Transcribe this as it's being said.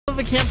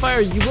a campfire,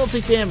 you will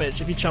take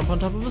damage. If you jump on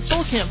top of a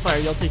soul campfire,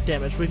 you'll take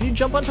damage. But if you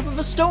jump on top of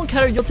a stone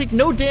cutter, you'll take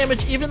no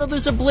damage even though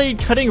there's a blade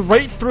cutting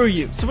right through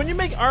you. So when you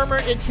make armor,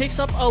 it takes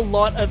up a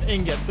lot of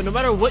ingots, but no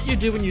matter what you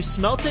do when you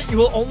smelt it, you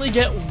will only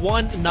get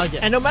 1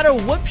 nugget. And no matter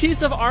what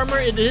piece of armor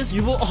it is,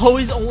 you will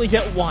always only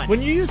get 1.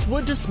 When you use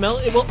wood to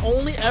smelt, it will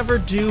only ever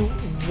do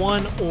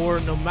 1 ore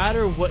no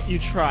matter what you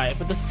try.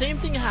 But the same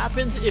thing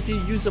happens if you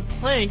use a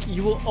plank,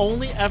 you will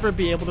only ever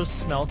be able to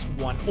smelt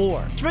 1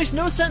 ore. Which makes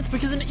no sense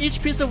because in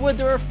each piece of wood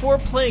there are 4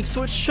 planks,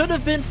 so it should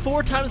have been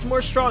 4 times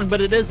more strong,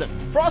 but it isn't.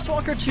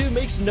 Frostwalker 2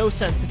 makes no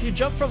sense. If you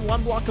jump from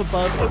 1 block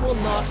above, it will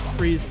not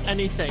freeze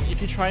anything.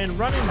 If you try and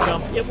run and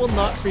jump, it will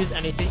not freeze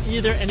anything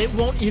either, and it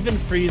won't even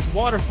freeze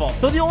waterfall.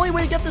 So the only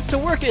way to get this to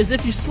work is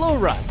if you slow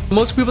run.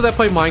 Most people that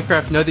play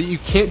Minecraft know that you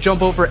can't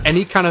jump over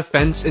any kind of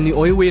fence, and the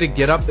only way to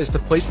get up is to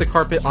place the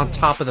carpet on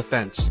top of the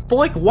fence. But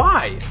like,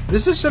 why?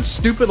 This is such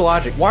stupid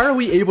logic. Why are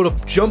we able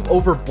to jump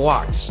over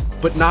blocks,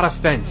 but not a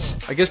fence?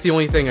 I guess the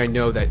only thing I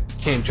know that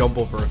can't jump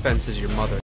over a fence is your mother.